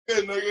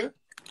good, nigga?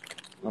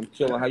 I'm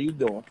chilling. How you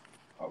doing?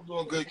 I'm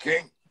doing good,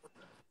 King.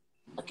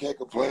 I can't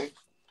complain.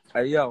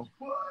 Hey, yo.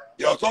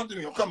 Yo, talk to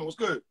me. I'm coming. What's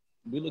good?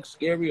 We look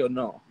scary or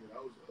no?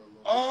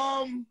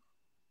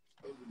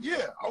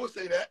 Yeah, I would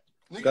say that.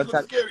 Niggas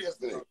look scary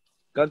yesterday.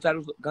 Gun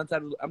titles.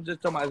 I'm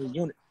just talking about as a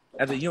unit.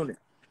 As a unit.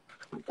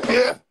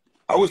 Yeah,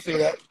 I would say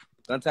that.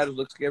 Gun titles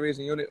look scary as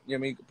a unit. You know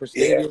what I mean?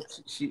 Perspective.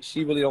 Yeah.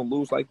 She really don't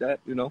lose like that,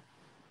 you know?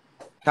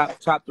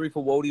 Top 3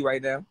 for Wody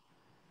right now.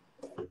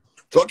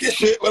 Talk your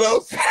shit. What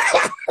else?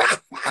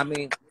 I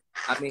mean,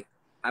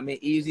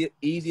 easy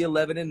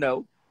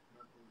 11-0.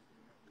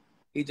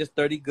 He just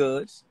 30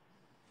 goods.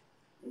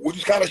 Which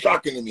is kind of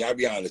shocking to me, I'll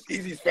be honest.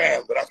 Easy's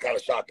fan, but that's kind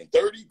of shocking.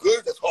 30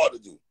 goods, that's hard to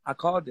do. I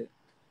called it.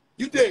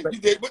 You did.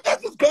 But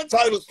that's just gun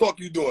titles talk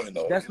you doing,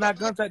 though. That's not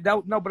gun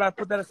title. No, but I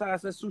put that aside. I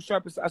said Sue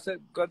Sharp. I said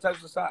gun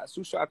titles aside.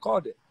 Sue Sharp, I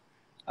called it.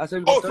 I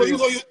said. Oh, so you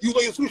know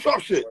your Sue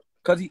Sharp shit?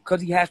 Cause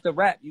he has to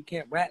rap. You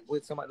can't rap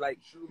with somebody like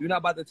you're not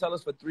about to tell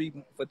us for three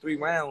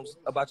rounds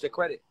about your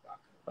credit.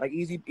 Like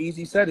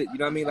Easy said it. You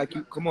know what I mean? Like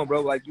you, come on,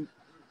 bro. Like you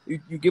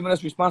giving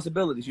us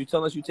responsibilities. You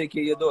tell us you take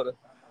care of your daughter.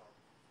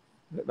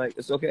 Like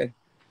it's okay.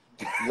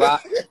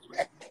 Rock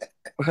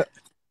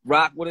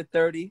with a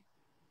 30.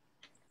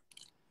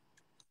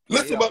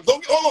 Listen, but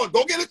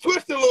don't get it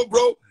twisted, little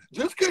bro.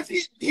 Just because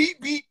he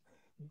beat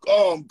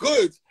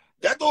Goods,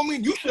 that don't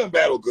mean you shouldn't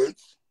battle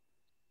Goods.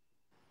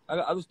 I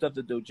got other stuff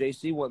to do.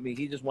 JC want me.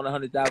 He just won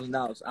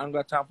 $100,000. I don't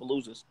got time for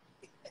losers.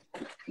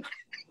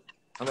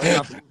 I don't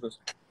have time for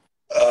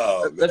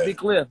losers. Let's be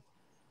clear.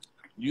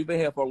 You've been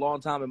here for a long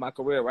time in my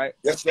career, right?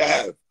 Yes, I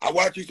have. I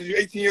watched you since you're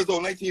 18 years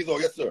old, 19 years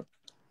old. Yes, sir.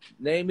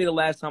 Name me the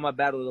last time I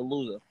battled a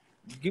loser.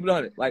 Give it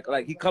 100.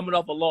 Like he coming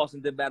off a loss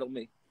and then battled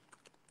me.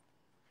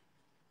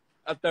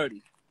 A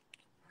 30.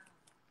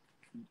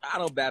 I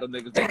don't battle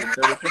niggas that get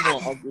 30. Come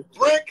on, Uncle.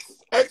 Bricks,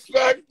 X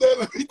Factor.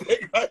 Let me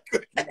take my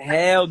good.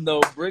 Hell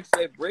no. Bricks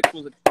said Bricks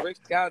was a Bricks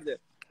counter.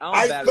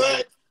 I don't battle.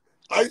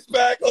 Ice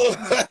back.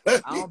 I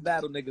don't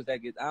battle niggas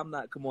that get. I'm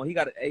not. Come on. He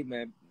got a. Hey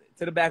man,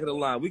 to the back of the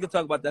line. We can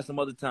talk about that some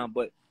other time.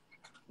 But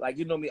like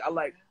you know me, I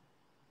like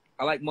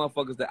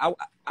motherfuckers that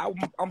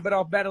I'm better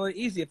off battling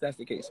Easy if that's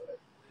the case.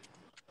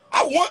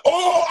 I'm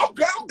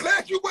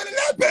glad you went in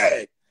that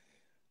bag.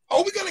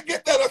 Oh, we gonna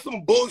get that or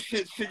some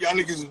bullshit shit y'all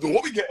niggas is doing?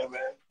 What we getting,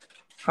 man?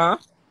 Huh?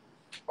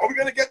 Are we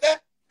gonna get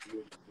that?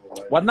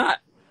 Why not?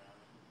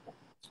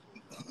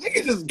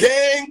 Niggas is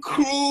gang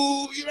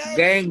crew, you know?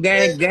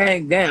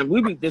 Gang.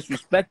 We be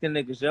disrespecting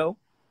niggas, yo.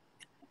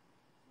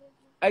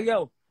 Hey,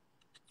 yo.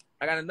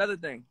 I got another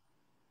thing.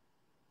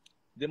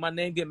 Did my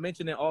name get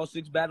mentioned in all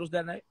 6 battles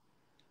that night?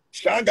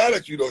 Sean got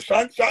at you, though.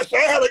 Sean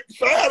had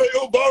an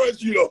ill bar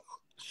at you, though.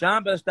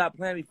 Sean better stop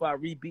playing before I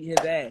re-beat his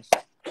ass.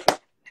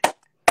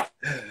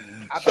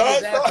 I beat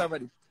his ass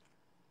already.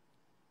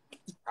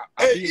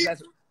 I beat his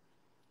ass.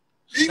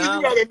 Even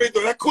you gotta admit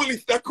though, that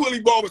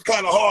Cooley ball was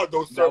kind of hard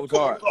though, sir.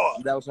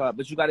 That was hard.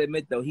 But you gotta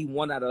admit though, he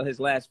won out of his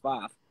last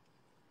 5.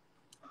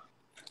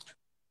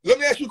 Let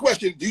me ask you a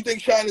question. Do you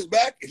think Shine is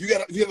back? If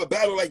you have a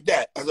battle like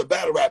that as a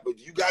battle rapper,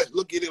 do you guys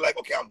look at it like,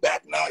 okay, I'm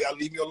back now, y'all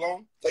leave me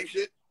alone? Type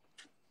shit?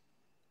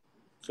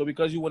 So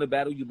because you want to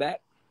battle, you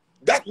back?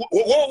 That's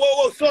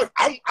whoa, sir.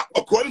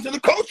 According to the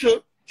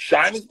culture,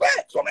 Shine is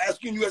back. So I'm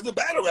asking you as a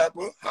battle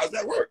rapper, how's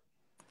that work?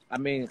 I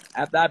mean,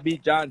 after I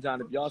beat John,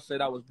 if y'all said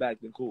I was back,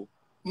 then cool.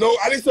 No,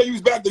 I didn't say you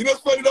was back. You know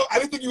what's funny though? I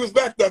didn't think you was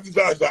back after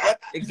John.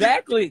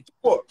 Exactly.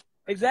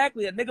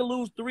 Exactly. A nigga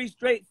lose 3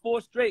 straight,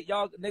 4 straight.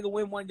 Y'all nigga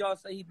win 1. Y'all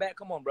say he back.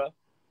 Come on, bro.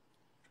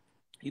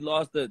 He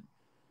lost the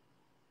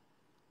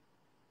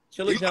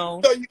Chilla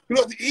Jones. You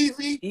know the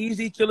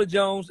Easy, Chilla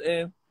Jones,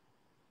 and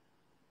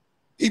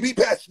he beat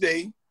Pat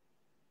Stay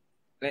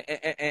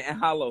and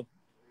Hollow.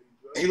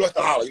 And he lost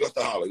to Hollow.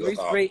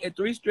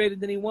 3 straight,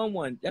 and then he won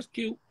 1. That's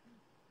cute.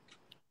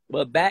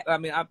 But back, I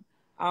mean, I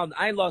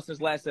ain't lost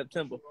since last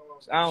September.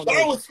 I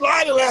was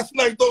sliding last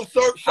night, though,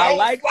 sir. I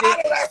liked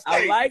it.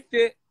 I liked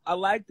it. I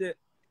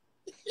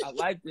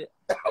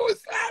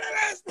was sliding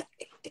last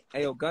night.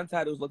 Hey, yo, gun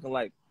titles looking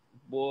like,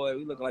 boy,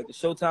 we looking like the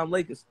Showtime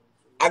Lakers.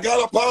 I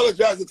gotta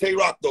apologize to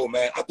Tay-Rock, though,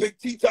 man. I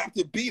picked T-Top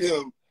to beat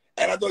him,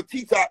 and I thought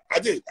T-Top, I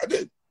did.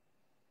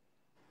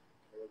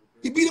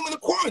 He beat him in the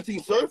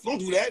quarantine, sir. Don't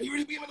do that. He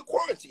really beat him in the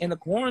quarantine. In the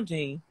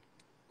quarantine?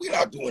 We're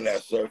not doing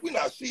that, sir. We're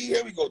not. See,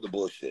 here we go with the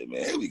bullshit,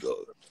 man. Here we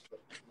go.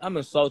 I'm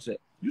insulted.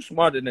 You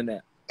smarter than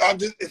that.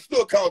 It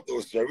still counts, though,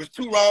 sir. It's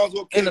 2 rounds,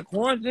 okay? In the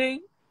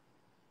quarantine?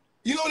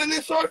 You know what it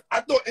is, sir?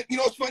 I thought, you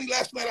know, it's funny.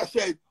 Last night I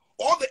said,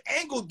 all the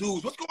angle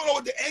dudes, what's going on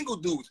with the angle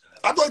dudes?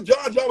 I thought John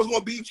was going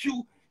to beat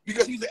you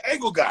because he's an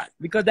angle guy.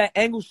 Because that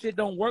angle shit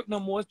don't work no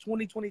more. It's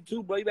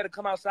 2022, bro. You better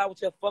come outside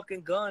with your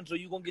fucking guns or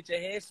you going to get your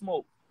head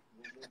smoked.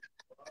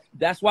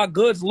 That's why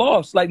Goods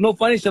lost. Like, no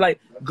funny shit. Like,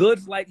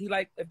 Goods, like,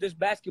 if there's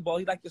basketball,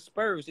 he like the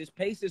Spurs. His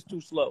pace is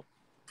too slow.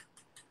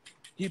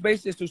 His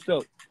pace is too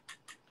slow.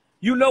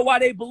 You know why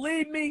they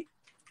believe me?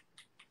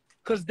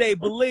 Because they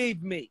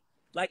believe me.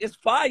 Like, it's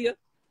fire.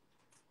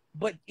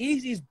 But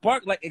Easy's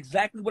bark like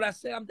exactly what I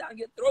said. I'm down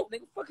your throat,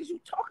 nigga. Fuck is you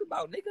talking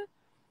about, nigga?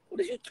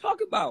 What is you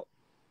talking about?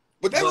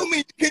 But that don't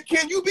mean,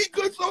 can you be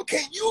good, though?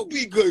 Can you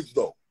be good,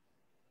 though?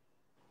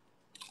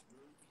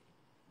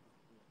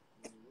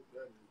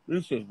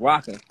 This shit's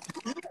rocking.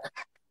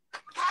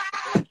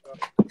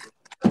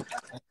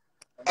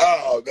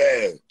 Oh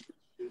man.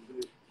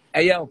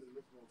 Hey yo,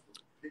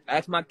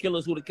 ask my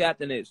killers who the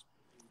captain is.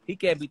 He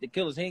can't beat the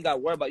killers. He ain't got to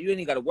worry about. You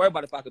ain't got to worry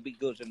about if I could beat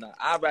Goods or not.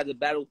 I'd rather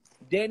battle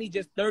Danny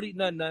just 30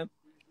 nothing.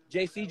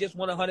 JC just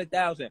won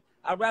 100,000.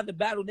 I'd rather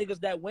battle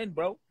niggas that win,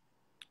 bro.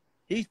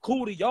 He's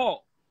cool to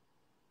y'all.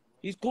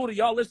 He's cool to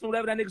y'all. Listen to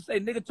whatever that nigga say.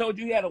 Nigga told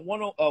you he had a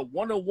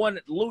 101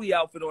 Louis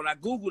outfit on. I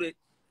googled it.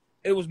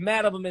 It was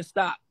mad of him and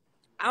stopped.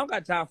 I don't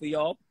got time for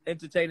y'all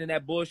entertaining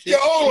that bullshit. Yo,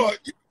 hold on.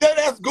 You dead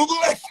ass Google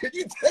that shit.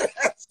 You dead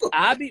ass.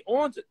 I be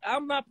on.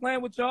 I'm not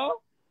playing with y'all.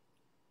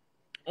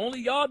 Only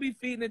y'all be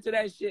feeding into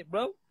that shit,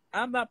 bro.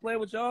 I'm not playing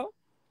with y'all.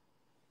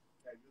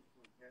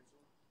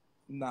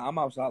 Nah, I'm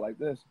outside like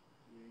this.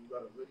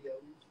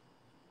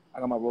 I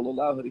got my Rollo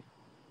Loud hoodie.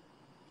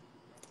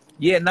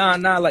 Yeah, nah,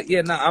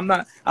 I'm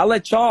not. I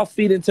let y'all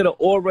feed into the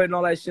aura and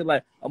all that shit.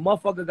 Like, a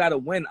motherfucker got to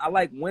win. I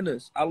like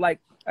winners. Like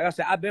I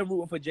said, I've been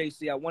rooting for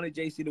JC. I wanted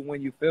JC to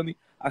win, you feel me?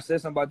 I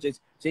said something about JC.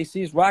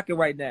 JC is rocking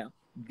right now.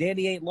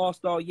 Danny ain't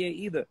lost all year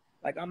either.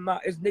 Like, I'm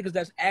not. It's niggas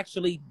that's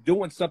actually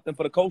doing something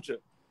for the culture.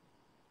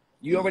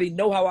 You already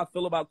know how I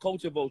feel about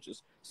culture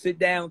vultures. Sit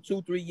down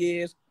 2-3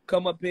 years,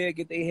 come up here,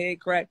 get their head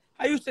cracked.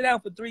 How you sit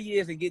down for 3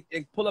 years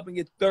and pull up and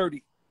get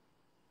 30?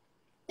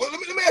 Well, let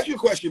me ask you a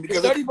question.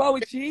 Because 30 ball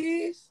with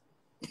cheese?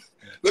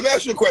 Let me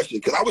ask you a question,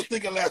 because I was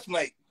thinking last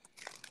night,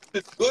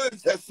 the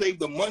Goods has saved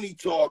the money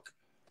talk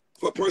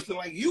for a person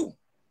like you,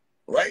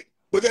 right?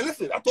 But then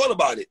listen, I thought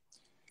about it,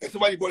 and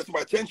somebody brought it to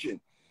my attention.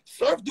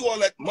 Surf do all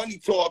that money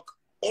talk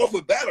off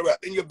of battle rap.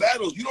 In your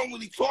battles, you don't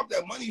really talk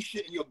that money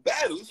shit in your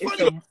battles. It's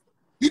funny.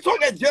 You talk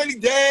that Jenny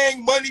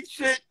Dang money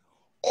shit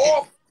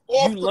off.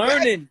 You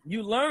learning.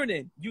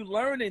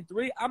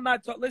 Three. I'm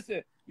not talking.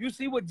 Listen, you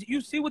see what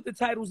the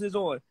titles is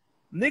on.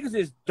 Niggas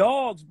is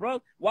dogs,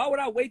 bro. Why would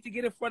I wait to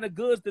get in front of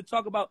Goods to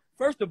talk about?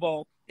 First of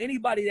all,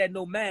 anybody that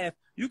know math,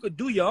 you could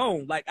do your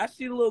own. Like, I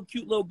see the little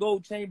cute little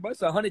gold chain, bro.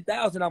 It's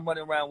 100,000 I'm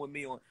running around with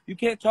me on. You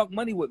can't talk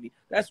money with me.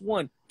 That's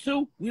one.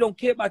 Two, we don't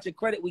care about your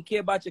credit. We care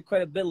about your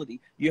credibility.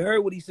 You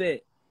heard what he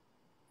said.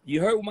 You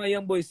heard what my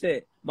young boy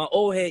said. My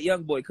old head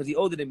young boy, because he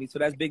older than me, so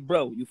that's big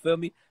bro. You feel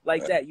me?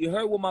 Like that. You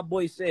heard what my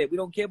boy said. We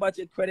don't care about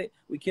your credit.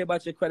 We care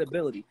about your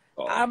credibility.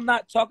 Oh. I'm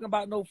not talking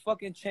about no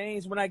fucking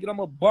chains when I get. I'm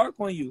going to bark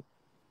on you.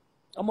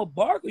 I'm going to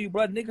bark on you,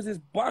 bro. Niggas is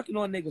barking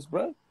on niggas,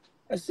 bro.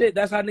 That's it.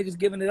 That's how niggas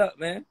giving it up,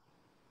 man.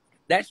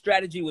 That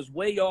strategy was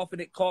way off and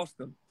it cost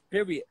them,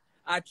 period.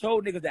 I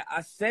told niggas that.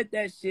 I said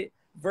that shit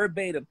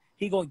verbatim.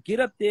 He going to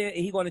get up there and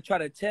he going to try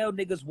to tell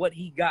niggas what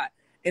he got.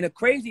 And the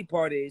crazy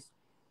part is,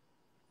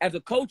 as a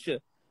culture,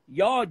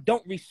 y'all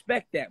don't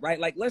respect that, right?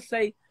 Like, let's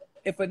say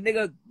if a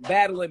nigga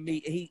battling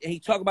me and he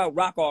talk about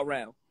rock all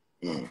around.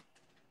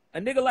 A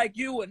nigga like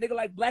you, a nigga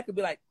like Black would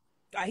be like,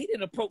 God, he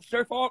didn't approach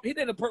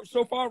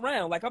so far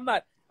around. Like, I'm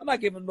not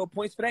giving him no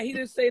points for that. He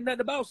didn't say nothing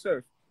about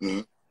Surf.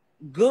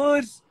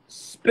 Goods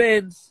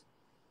spends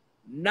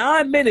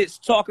 9 minutes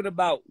talking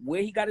about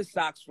where he got his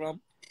socks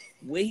from,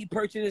 where he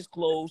purchased his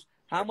clothes,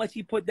 how much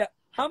he put down.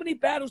 How many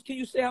battles can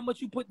you say how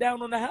much you put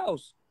down on the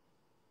house?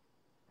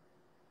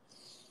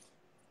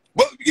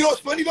 But you know what's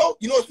funny though?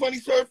 You know what's funny,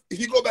 Surf? If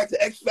you go back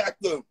to X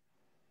Factor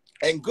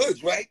and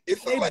Goods, right? They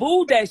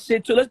booed that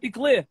shit too. Let's be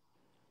clear.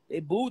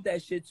 They booed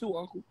that shit too,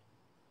 Uncle.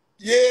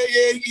 Yeah.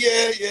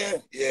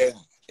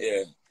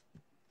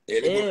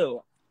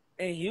 Ew.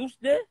 In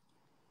Houston?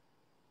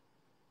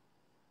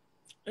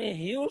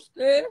 Ew.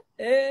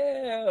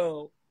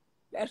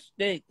 That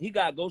stink. He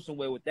gotta go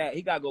somewhere with that.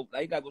 He gotta go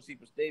see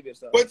Prestavia or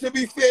something. But to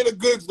be fair to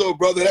Goods though,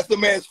 brother, that's the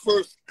man's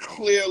first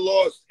clear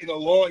loss in a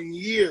long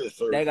year,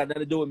 sir. That got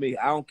nothing to do with me.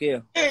 I don't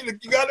care. Hey,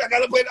 I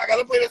gotta play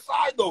the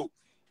side though.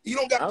 You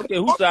don't got. I don't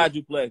care whose side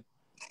you play.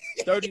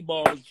 30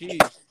 ball with cheese.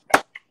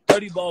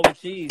 30 ball with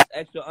cheese,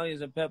 extra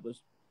onions and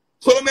peppers.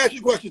 So let me ask you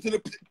a question.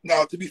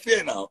 To be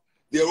fair now,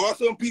 there are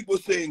some people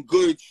saying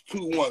Goods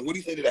 2-1. What do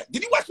you say to that?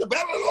 Did you watch the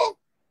battle at all?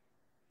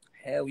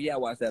 Hell yeah, I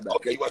watched that battle.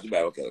 Okay, you watched the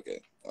battle.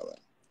 Okay. All right.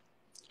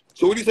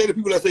 So what do you say to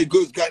people that say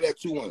Goods got that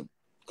 2-1?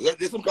 Because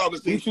there's some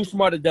conversation. You two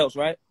smart adults,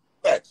 right?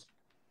 Facts.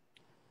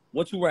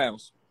 What 2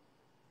 rounds?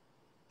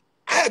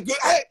 I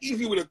had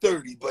easy with a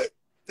 30, but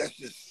that's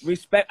just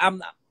respect. I'm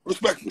not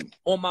respectfully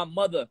on my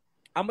mother.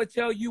 I'm gonna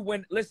tell you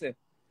when. Listen,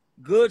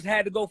 Goods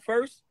had to go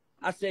first.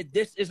 I said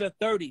this is a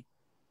 30.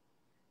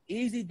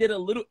 Easy did a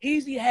little.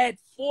 Easy had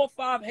 4 or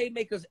 5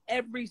 haymakers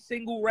every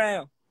single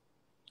round.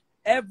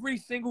 Every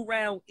single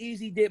round,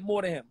 Easy did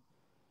more than him.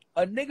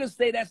 A nigga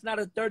say that's not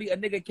a 30, a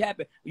nigga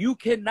capping. You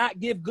cannot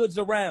give Goods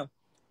a round.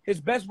 His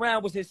best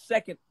round was his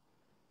second.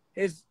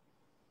 His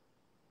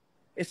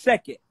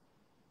second.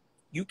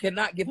 You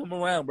cannot give him a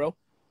round, bro.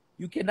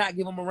 You cannot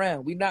give him a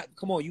round.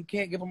 Come on, you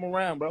can't give him a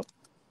round, bro.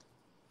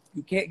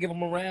 You can't give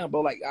him a round,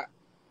 bro. Like,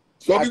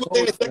 some people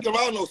saying the second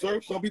round, though,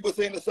 sir. Some people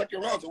saying the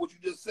second round. So what you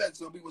just said,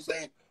 some people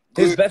saying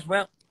his best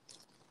round.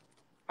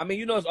 I mean,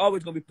 you know, it's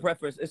always gonna be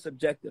preference. It's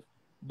subjective.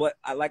 But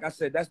like I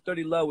said, that's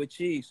 30 low with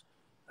cheese.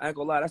 I ain't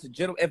gonna lie, that's a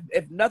gentleman.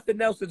 If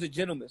nothing else, it's a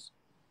gentleman's.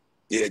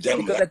 Yeah,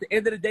 gentleman. Because at the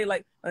end of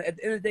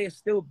the day, it's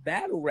still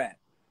battle rap.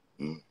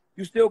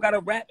 You still got to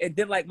rap. And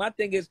then, like, my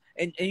thing is,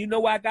 and you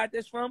know where I got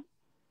this from?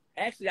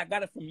 Actually, I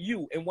got it from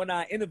you in one of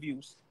our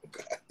interviews.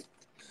 Okay.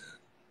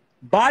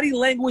 Body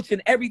language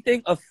and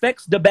everything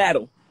affects the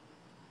battle.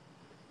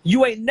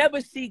 You ain't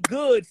never see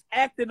Goods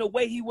acting the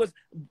way he was.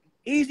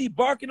 Easy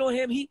barking on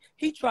him. He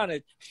trying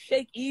to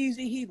shake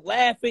Easy. He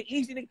laughing.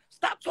 Easy, nigga.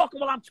 Stop talking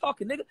while I'm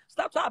talking, nigga.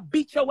 Stop trying to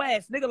beat your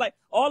ass, nigga. Like,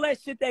 all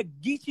that shit that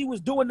Geechee was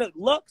doing to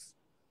Lux,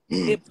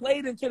 it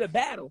played into the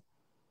battle.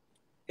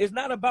 It's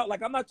not about,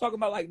 like, I'm not talking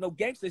about, like, no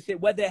gangster shit,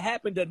 whether it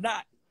happened or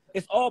not.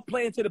 It's all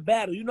playing to the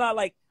battle. You know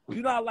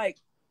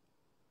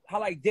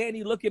how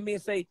Danny look at me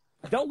and say,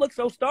 don't look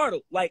so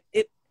startled. Like,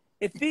 it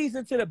feeds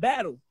into the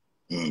battle.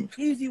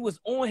 Easy was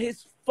on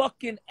his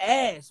fucking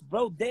ass,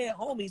 bro. Dead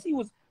homies. He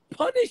was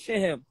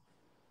punishing him.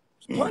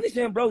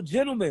 Punishing him, bro.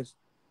 Gentlemen.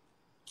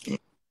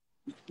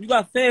 You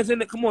got fans in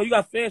the, come on, you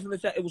got fans in the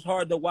chat. It was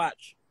hard to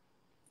watch.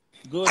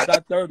 Goods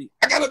got 30.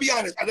 I gotta be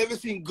honest. I never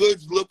seen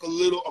Goods look a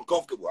little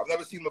uncomfortable. I've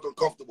never seen him look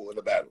uncomfortable in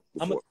the battle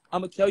before.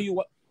 I'm gonna tell you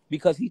what,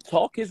 because he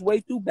talk his way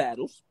through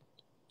battles,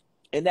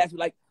 and that's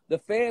like the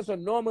fans are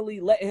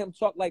normally letting him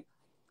talk. Like,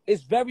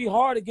 it's very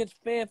hard against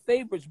fan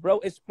favorites, bro,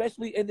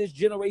 especially in this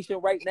generation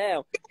right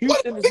now.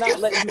 Houston is not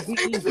letting you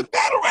be easy. In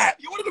battle rap.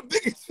 You're one of the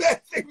biggest fan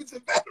favorites in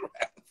battle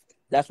rap.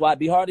 That's why I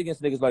be hard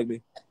against niggas like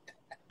me.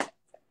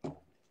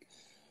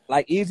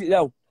 Like, Easy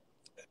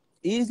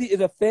is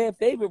a fan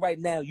favorite right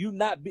now. You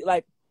don't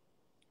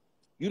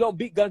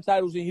beat gun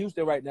titles in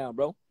Houston right now,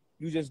 bro.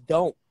 You just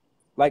don't.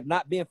 Like,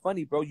 not being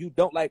funny, bro. You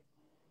don't, like,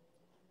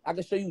 I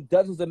can show you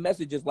dozens of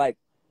messages like,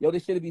 yo,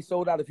 this should be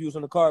sold out if you was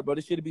on the card, bro.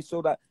 This should be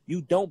sold out.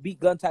 You don't beat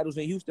gun titles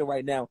in Houston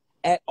right now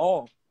at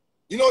all.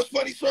 You know, it's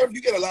funny, Surf.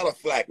 You get a lot of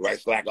flack, right?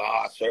 It's like,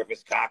 Surf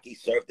is cocky,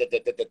 Surf.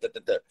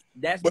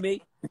 That's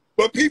me.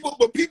 But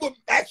people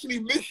actually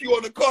miss you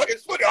on the card.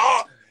 It's funny.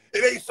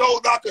 It ain't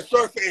sold out to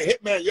Surf and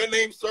Hitman. Your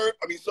name, Surf.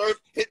 Surf,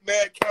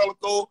 Hitman,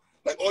 Calico.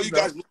 Like, all you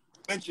guys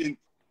mentioned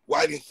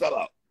why they didn't sell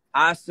out.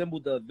 I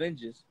assembled the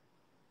Avengers.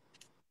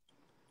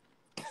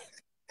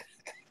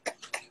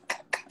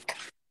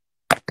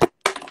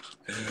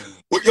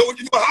 What you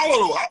think about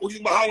Hollow? What you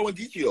think about Hollow and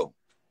Geechee, though?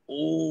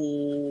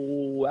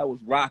 Oh, that was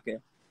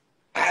rocking.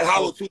 I had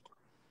Hollow too.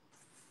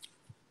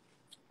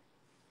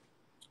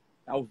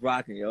 I was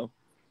rocking, yo.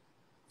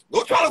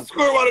 Don't try to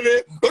screw out of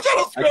there. Don't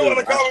try to screw out of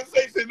the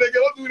conversation, nigga.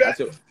 Don't do that.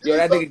 Yo,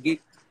 that nigga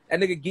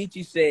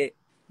Geechee said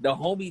the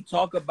homie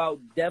talk about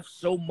death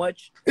so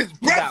much. His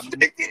breath,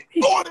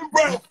 morning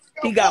breath.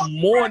 He got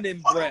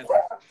morning breath.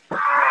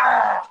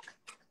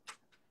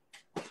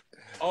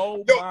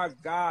 Oh my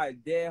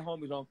God, dead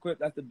homies on Crip.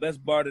 That's the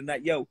best bar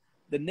tonight. Yo,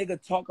 the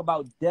nigga talk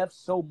about death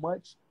so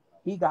much,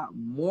 he got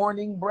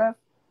morning breath.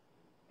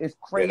 It's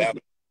crazy. Yeah,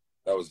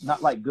 that was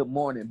not like good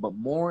morning, but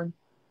morn.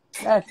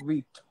 That's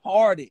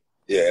retarded.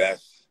 Yeah,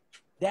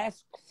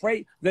 that's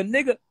crazy. The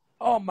nigga,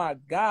 oh my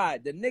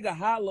God, the nigga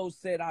Hollow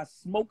said I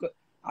smoke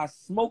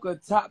a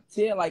top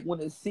tier like when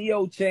the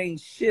CO chain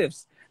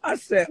shifts. I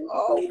said,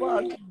 oh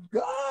my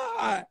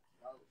God,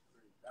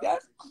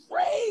 that's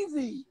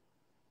crazy.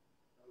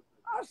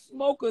 I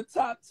smoke a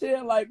top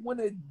tier like when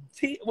the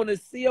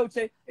CO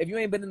change. If you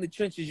ain't been in the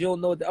trenches, you don't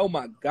know that. Oh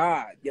my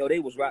God, yo, they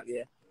was rock,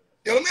 yeah.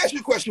 Yo, let me ask you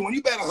a question. When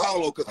you battle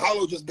Hollow, because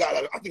Hollow just got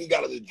out, I think he got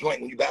out of the joint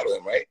when you battled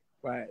him, right?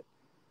 Right.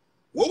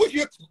 What was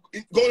your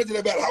going into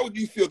that battle? How would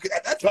you feel? Because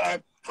at that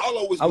time,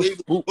 Hollow was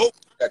spooked at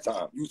that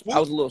time. You spooked? I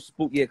was a little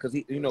spooked, yeah, because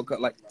he,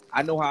 like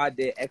I know how I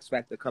did X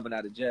Factor coming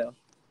out of jail,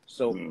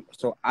 so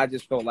I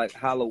just felt like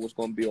Hollow was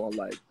gonna be on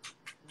like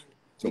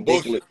some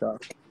bullshit stuff.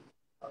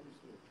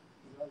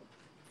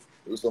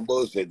 It was some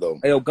bullshit though.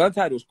 Hey, yo, Gun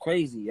Title's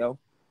crazy, yo.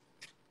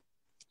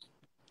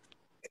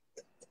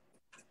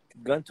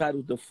 Gun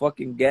Title's the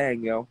fucking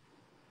gang, yo.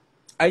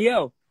 Hey,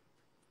 yo.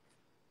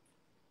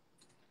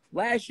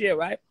 Last year,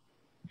 right?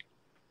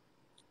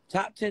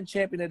 Top 10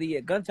 champion of the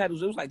year. Gun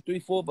Titles, it was like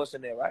 3-4 of us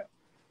in there, right?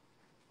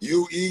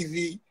 You,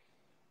 Easy,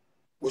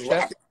 was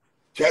Rock.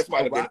 Chess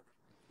might have been.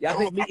 Yeah,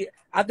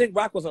 I think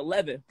Rock was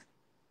 11.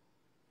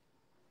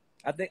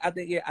 I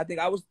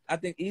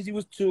think Easy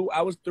was 2,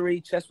 I was 3,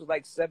 Chess was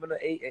like 7 or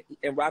 8,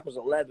 and Rock was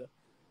 11.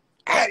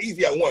 I had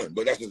Easy at 1,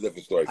 but that's a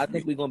different story. I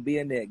think we're gonna be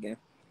in there again.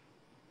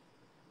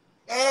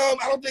 I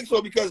don't think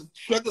so because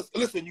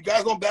listen, you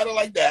guys don't battle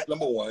like that.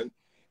 Number one,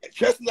 and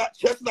Chess not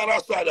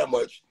outside that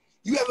much.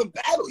 You haven't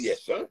battled yet,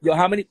 sir. Yo,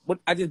 how many?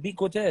 I just beat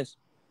Cortez.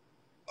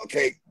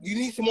 Okay, you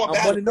need some more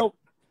battles.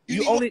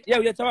 You only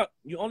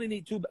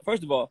need 2.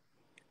 First of all,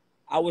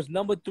 I was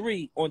number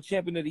 3 on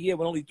Champion of the Year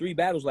with only 3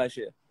 battles last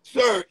year.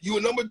 Sir, you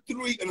were number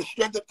 3 in the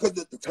strength of because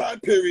the time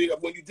period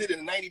of when you did it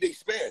in a 90-day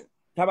span.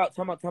 Time out.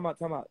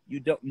 You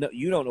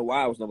don't know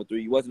why I was number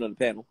 3. You wasn't on the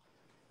panel.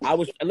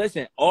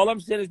 Listen, all I'm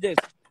saying is this.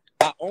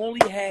 I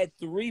only had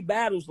 3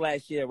 battles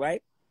last year,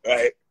 right?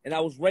 Right. And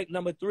I was ranked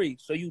number 3.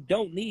 So you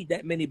don't need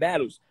that many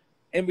battles.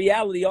 In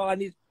reality, all I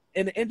need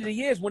in the end of the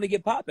year is when it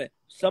get popping.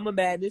 Summer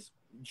Madness,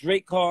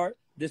 Drake card,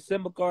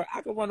 December card.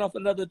 I can run off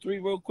another 3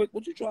 real quick.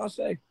 What you trying to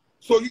say?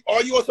 So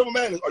are you on Summer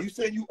Madness? Are you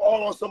saying you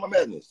all on Summer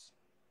Madness?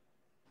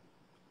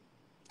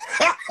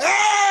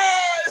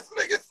 This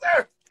nigga,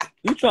 sir.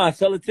 trying to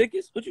sell the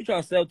tickets? What you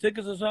trying to sell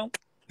tickets or something?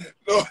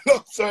 No,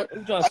 sir.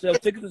 You trying to sell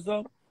tickets or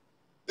something?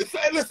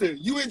 Listen,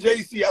 you and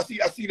JC,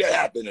 I see that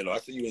happening. I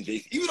see you and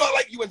JC. Even though I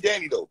like you and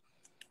Danny though.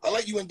 I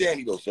like you and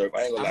Danny though, sir.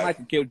 I ain't gonna lie. I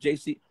might kill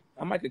JC.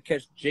 I might could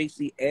catch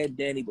JC and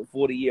Danny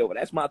before the year. But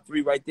that's my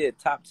 3 right there.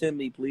 Top 10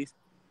 me, please.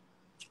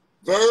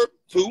 Verb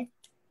 2.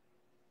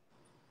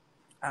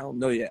 I don't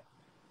know yet.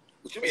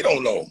 What you mean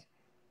don't know?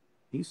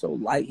 He's so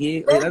light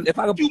here. Verb If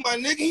I could, you, my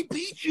nigga, he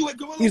beat you at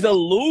Gorilla. he's a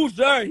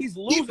loser. He's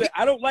losing.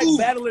 I don't like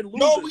battling losers.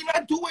 No, we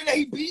not doing that.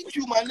 He beat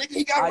you, my nigga.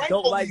 He got right. I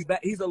don't like.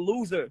 He's a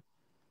loser.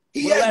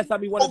 When the last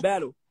time he won a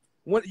battle?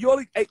 When you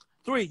only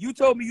 3. You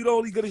told me you're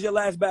only good as your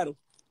last battle.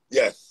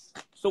 Yes.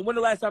 So when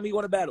the last time he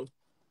won a battle?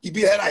 He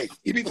beat Head Ice.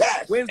 He beat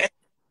Pass. When's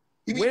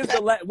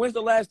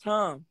the last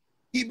time?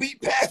 He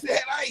beat Pass at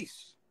Head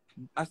Ice.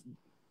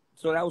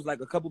 So that was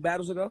like a couple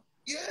battles ago?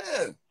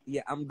 Yeah.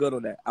 Yeah, I'm good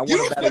on that. I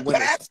want to battle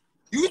winners. Pass?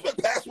 You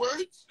respect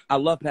passwords? I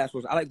love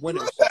passwords. I like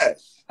winners.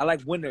 I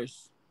like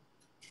winners.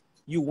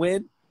 You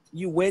win,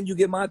 you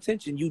get my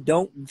attention. You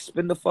don't,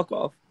 spin the fuck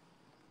off.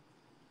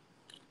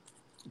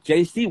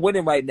 JC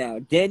winning right now.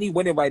 Danny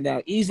winning right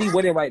now. Easy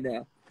winning right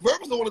now.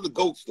 Verb is one of the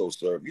GOATs, though,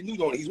 sir. You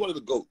knew he's one of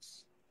the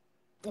GOATs.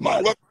 Come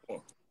on.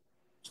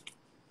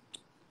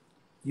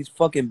 He's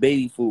fucking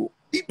baby fool.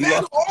 He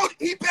battled all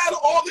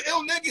the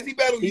ill niggas. He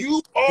battled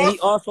you, Oz. And he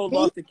also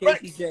lost to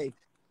KCJ.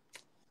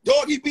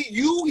 Dog, he beat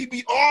you. He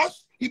beat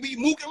Oz. He beat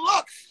Mook and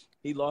Lux.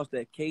 He lost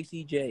at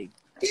KCJ.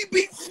 He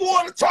beat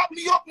 4 of the top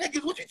New York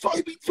niggas. What you talking?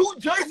 He beat 2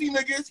 Jersey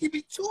niggas. He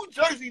beat 2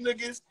 Jersey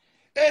niggas.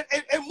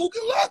 And Mook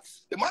and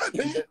Lux, in my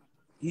opinion.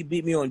 He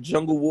beat me on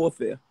Jungle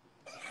Warfare.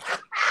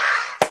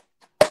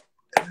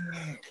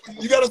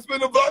 You got to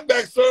spin the block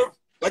back, sir.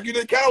 Like you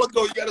did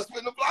Calico, you got to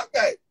spin the block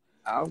back.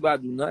 I don't got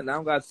to do nothing. I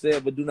don't got to say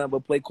it, but do nothing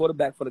but play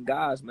quarterback for the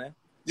guys, man.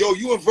 Yo,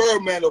 you and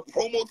Verb, man, the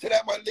promo to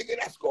that, my nigga,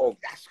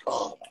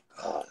 oh, my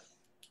God.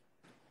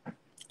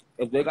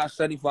 If they got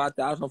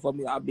 75,000 for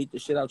me, I'll beat the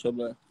shit out your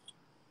man.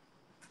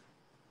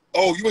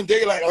 Oh, you and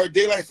Daylight. I heard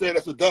Daylight say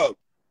that's a dub.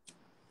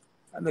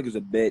 That nigga's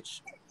a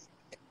bitch.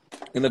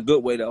 In a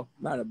good way, though.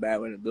 Not in a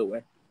bad way, in a good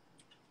way.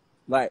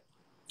 Like,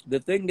 the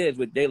thing is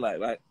with Daylight,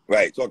 right?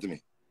 Right, talk to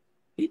me.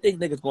 He think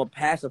niggas gonna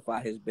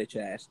pacify his bitch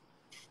ass.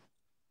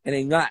 And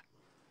they not.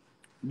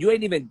 You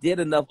ain't even did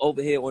enough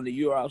over here on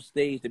the URL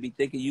stage to be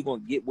thinking you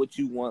gonna get what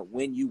you want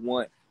when you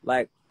want.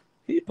 Like,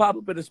 he pop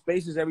up in the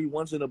spaces every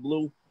once in a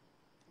blue,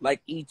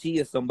 like E.T.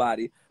 or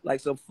somebody, like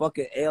some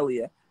fucking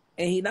alien.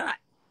 And he not.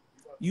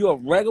 You a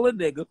regular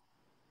nigga.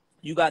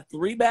 You got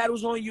 3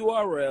 battles on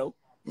URL.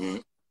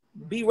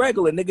 Mm-hmm. Be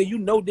regular, nigga. You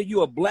know that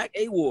you a black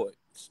A-Ward.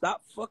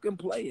 Stop fucking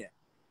playing.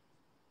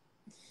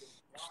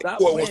 Stop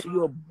playing.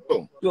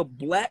 You're a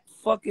black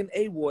fucking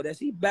A-Ward. That's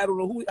he battled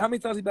who? How many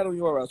times he battled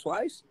URL?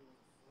 Twice?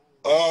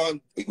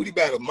 Who he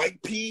battled? Mike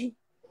P.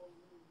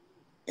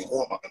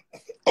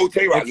 Oh,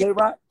 Tay-Rock.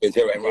 Tay-Rock?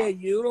 Yeah,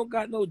 you don't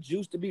got no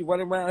juice to be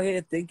running around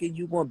here thinking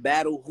you gonna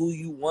battle who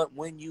you want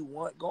when you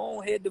want. Go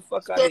on ahead the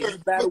fuck out here. You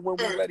battle when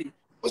we're ready.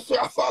 But sir,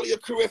 I follow your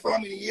career for how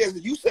many years?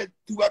 And you said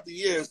throughout the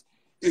years,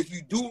 if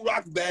you do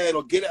rock bad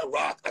or get at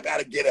rock, I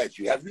gotta get at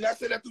you. Have you not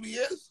said that through the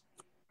years?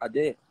 I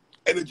did.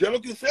 And the general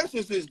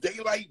consensus is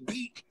Daylight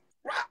beat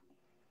rock.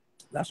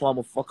 That's why I'm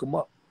gonna fuck him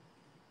up.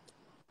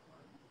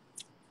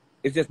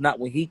 It's just not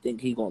when he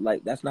think he gonna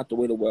like. That's not the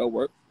way the world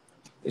works.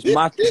 It's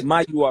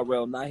my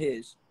URL, not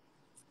his.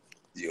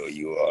 Yo,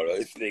 URL,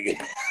 this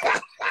nigga.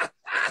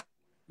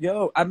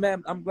 Yo,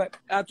 I'm glad.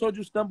 I told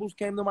you Stumbles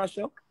came to my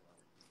show.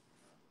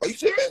 Are you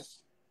serious?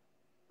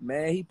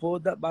 Man, he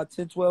pulled up about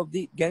 10, 12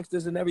 deep,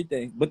 gangsters and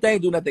everything. But they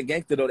ain't do nothing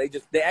gangster, though.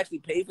 They actually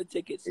paid for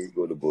tickets. Here you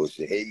go to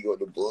bullshit.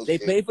 They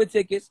paid for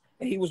tickets,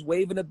 and he was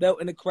waving a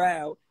belt in the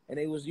crowd, and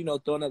they was,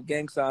 throwing up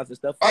gang signs and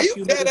stuff. Are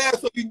you dead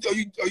ass? Are you,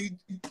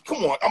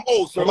 come on, I'm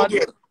old, sir.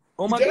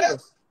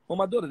 On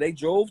my daughter. They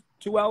drove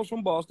 2 hours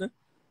from Boston.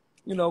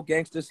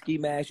 Gangster ski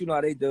mask. You know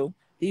how they do.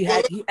 He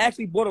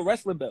actually bought a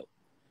wrestling belt.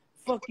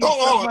 Fuck you.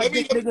 Hold on. Let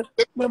me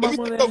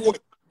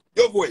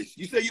your voice.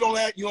 You say you don't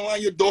lie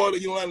your daughter,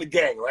 you don't lie the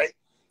gang, right?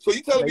 So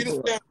you telling me this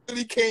man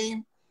really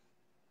came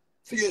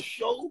to your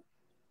show?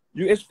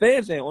 It's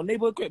fans there on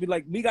Neighborhood Crib.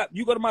 Like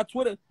you go to my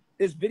Twitter,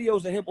 there's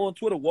videos of him on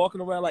Twitter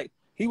walking around like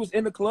he was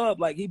in the club,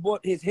 like he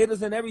bought his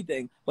hitters and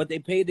everything, but they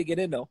paid to get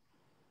in though.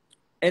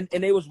 And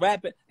they was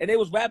rapping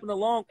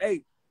along.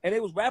 Hey, and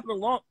they was rapping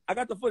along. I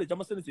got the footage. I'm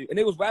gonna send it to you. And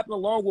they was rapping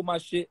along with my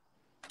shit,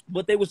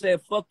 but they was saying,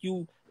 "Fuck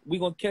you, we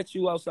gonna catch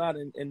you outside."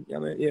 And I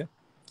mean, yeah,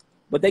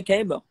 but they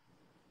came though.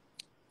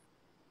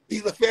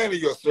 He's a fan of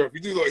yours, sir. If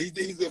you do,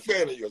 he's a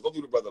fan of yours. Don't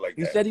do the brother like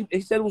that.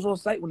 He said it was on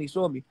site when he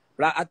saw me,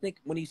 but I think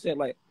when he said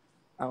like,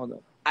 I don't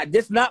know.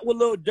 That's not what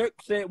Lil Durk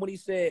said when he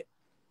said,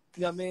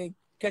 you know what I mean?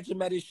 Catch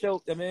him at his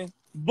show, I mean,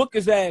 book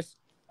his ass.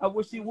 I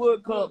wish he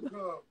would come.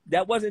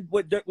 That wasn't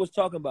what Durk was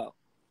talking about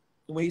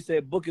when he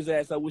said book his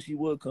ass. I wish he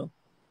would come.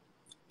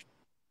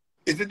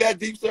 Is it that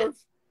deep, sir?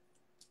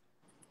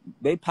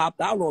 They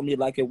popped out on me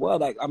like it was.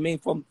 Like I mean,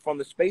 from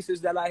the spaces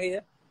that I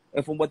hear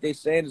and from what they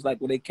saying is like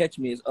when they catch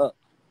me, it's up.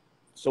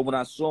 So when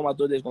I saw him, I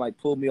thought they was gonna like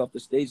pull me off the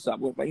stage. So I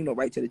went,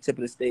 right to the tip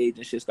of the stage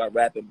and shit, start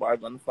rapping bars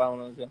on the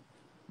phone.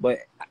 but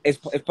it's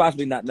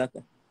possibly not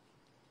nothing.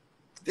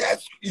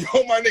 That's,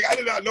 my nigga, I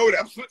did not know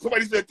that.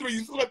 Somebody said 3,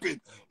 you slipping.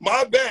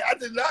 My bad, I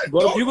did not Bro,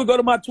 know. you can go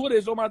to my Twitter.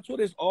 It's on my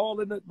Twitter. It's all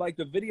in the, like,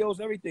 the videos,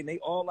 everything. They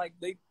all, like,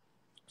 they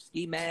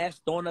ski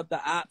masks, throwing up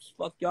the ops.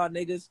 Fuck y'all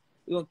niggas.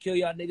 We gonna kill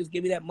y'all niggas.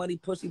 Give me that money,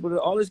 pussy. But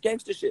all this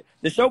gangster shit.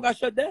 The show got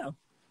shut down.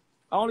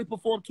 I only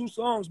performed 2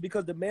 songs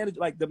because the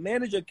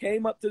manager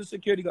came up to the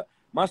security guard.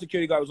 My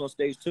security guard was on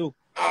stage too.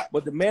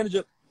 But the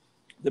manager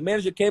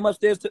came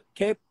upstairs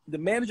the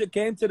manager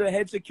came to the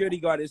head security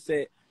guard and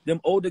said, I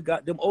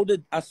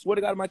swear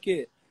to God, my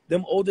kid,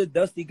 them older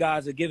dusty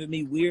guys are giving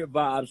me weird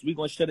vibes. We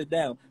gonna shut it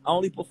down. I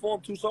only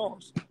performed 2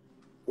 songs.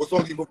 What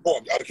song did you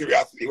perform? Out of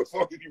curiosity, what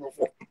song did you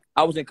perform?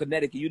 I was in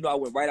Connecticut. You know, I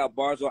went right out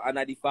bars on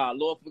I-95.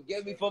 Lord,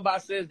 forgive me for my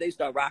sins. They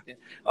start rocking.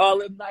 All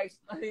them nice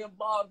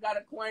bars got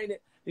acquainted.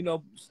 You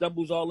know,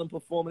 Stumbles all in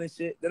performing and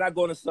shit. Then I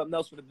go into something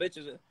else for the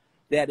bitches, and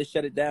they had to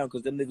shut it down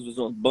because them niggas was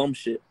on bum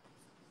shit.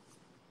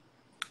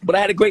 But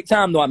I had a great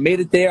time, though. I made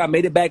it there. I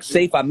made it back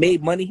safe. I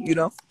made money, you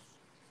know.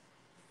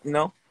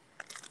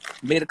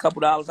 Made a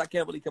couple dollars. I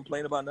can't really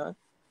complain about nothing.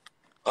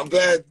 I'm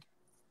glad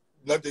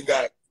nothing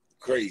got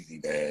crazy,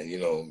 man,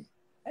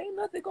 Ain't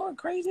nothing going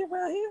crazy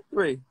around here.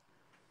 3.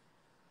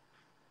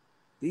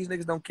 These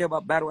niggas don't care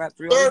about battle rap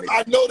 3. Sir,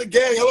 I know the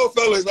gang. Hello,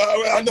 fellas.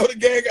 I know the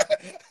gang.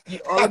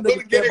 All the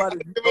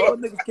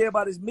niggas care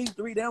about is me.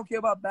 3. They don't care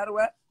about battle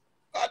rap.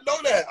 I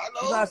know that. I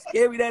know. You know how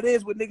scary that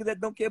is with niggas that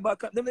don't care about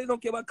them. Niggas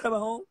don't care about coming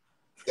home.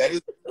 That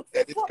is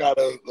kind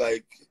of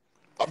like,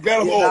 I'm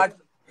glad I'm old.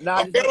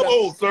 I'm glad I'm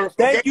old, sir.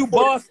 Thank you,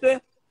 Boston.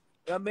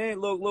 I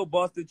mean, little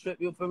Boston trip.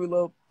 You feel me?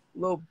 Little.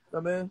 I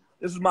mean,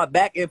 this is my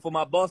back end for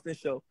my Boston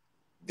show.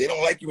 They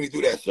don't like you when you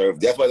do that, sir.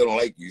 That's why they don't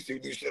like you. You see,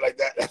 do shit like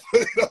that. That's why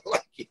they don't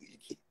like you.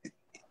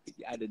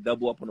 I had to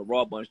double up on the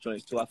Raw Bunch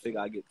joints too. I figure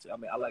I get.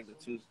 I like the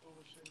 2.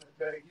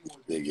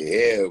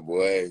 Yeah,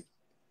 boy.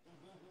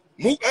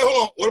 Mook, hey,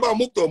 hold on. What about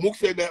Mook though? Mook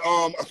said that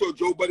I saw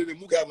Joe Budden and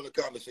Mook having a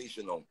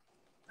conversation on.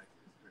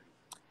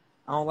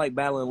 I don't like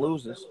battling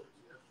losers.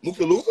 Mook's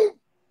a loser?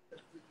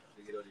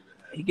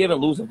 He giving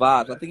losing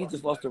vibes. I think he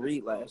just lost to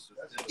Reed last.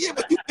 Yeah,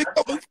 but you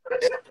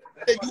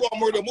you all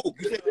murder Mook.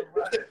 You said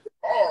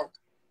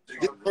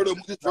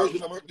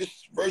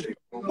this version.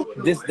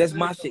 That's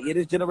my shit. Yeah,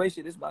 this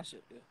generation, this my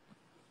shit. Yeah.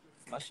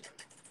 My shit.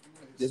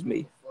 This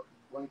me.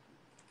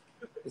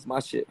 It's my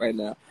shit right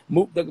now.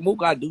 Mook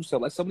gotta do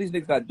something. Like, some of these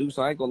niggas gotta do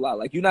something. I ain't gonna lie.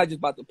 Like, you're not just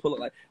about to pull it.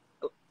 Like,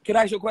 can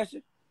I ask you a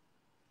question?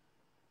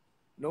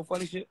 No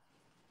funny shit.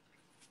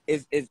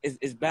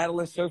 Is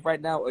battling Surf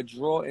right now a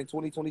draw in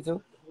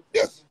 2022?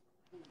 Yes.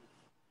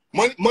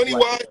 Money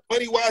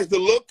wise, the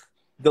look.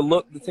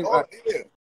 The thing.